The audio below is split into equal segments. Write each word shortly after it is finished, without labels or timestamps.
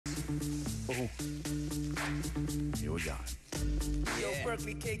Oh. Here we go. Yo,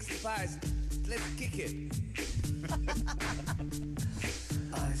 Berkeley cakes and pies. Let's kick it.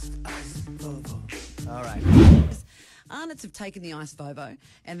 Ice, Vovo. All right. Arnott's have taken the ice Vovo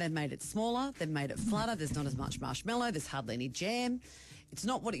and they've made it smaller, they've made it flatter, there's not as much marshmallow, there's hardly any jam. It's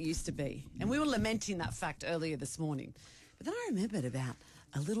not what it used to be. And we were lamenting that fact earlier this morning. But then I remembered about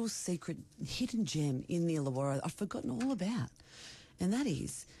a little secret hidden gem in the Illawarra I've forgotten all about. And that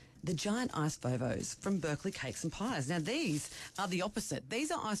is the giant ice Vovos from Berkeley Cakes and Pies. Now, these are the opposite.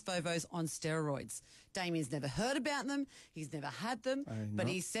 These are ice Vovos on steroids. Damien's never heard about them. He's never had them. But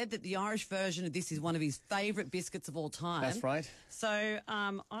he said that the Irish version of this is one of his favourite biscuits of all time. That's right. So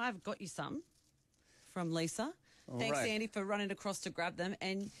I've got you some from Lisa. Thanks, right. Andy, for running across to grab them.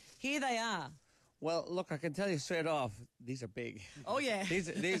 And here they are. Well, look, I can tell you straight off, these are big. Oh, yeah. These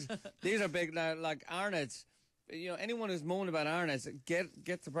are big. Now, like Arnott's, you know, anyone who's moaned about Arnott's, get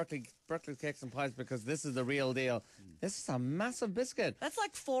the Berkeley Cakes and Pies because this is the real deal. This is a massive biscuit. That's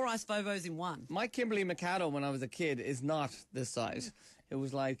like 4 ice Vovos in one. My Kimberly Mikado when I was a kid is not this size. It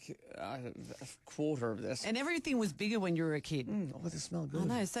was like a quarter of this. And everything was bigger when you were a kid. Oh, they smell good. I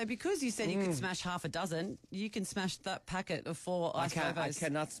know. So because you said you could smash half a dozen, you can smash that packet of 4 ice Vovos. I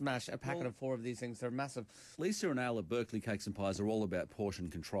cannot smash a packet of 4 of these things. They're massive. Lisa and Al at Berkeley Cakes and Pies are all about portion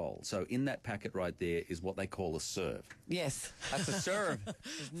control. So in that packet right there is what they call a serve. Yes. That's a serve.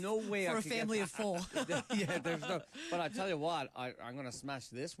 There's no way For I a could family get... of 4. Yeah, there's no... But I tell you what, I'm going to smash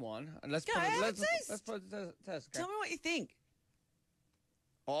this one. And let's Go, put it... have a Let's taste. put it to the test. Okay? Tell me what you think.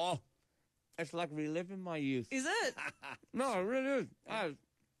 Oh, it's like reliving my youth. Is it? No, it really is.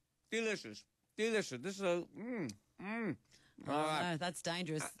 Delicious. Delicious. This is a... All right. No, that's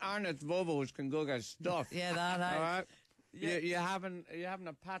dangerous. Arnott's Vovos can go get stuffed. Yeah, no. All right. Yeah. You're having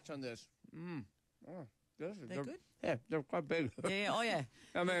a patch on this. Oh, They're good? Yeah, they're quite big. Yeah, oh yeah.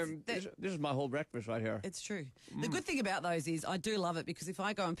 I mean, this is my whole breakfast right here. It's true. The good thing about those is I do love it because if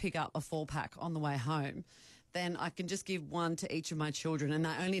I go and pick up a 4-pack on the way home, then I can just give one to each of my children and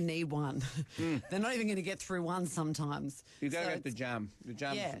they only need one. They're not even going to get through one sometimes. You got to So get the jam. The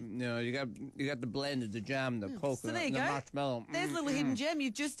jam, Yeah. you know, you got the blend of the jam, the coconut, So there you the go. marshmallow. There's a little hidden gem.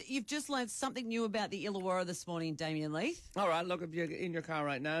 You've just learned something new about the Illawarra this morning, Damien Leith. All right, look, if you're in your car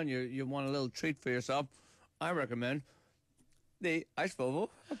right now and you want a little treat for yourself, I recommend the Ice Vovo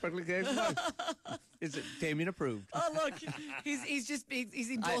of Berkeley Cakes and Pies. Is it Damien approved? Oh look, he's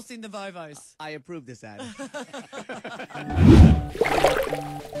endorsing the Vovos. I approve this ad.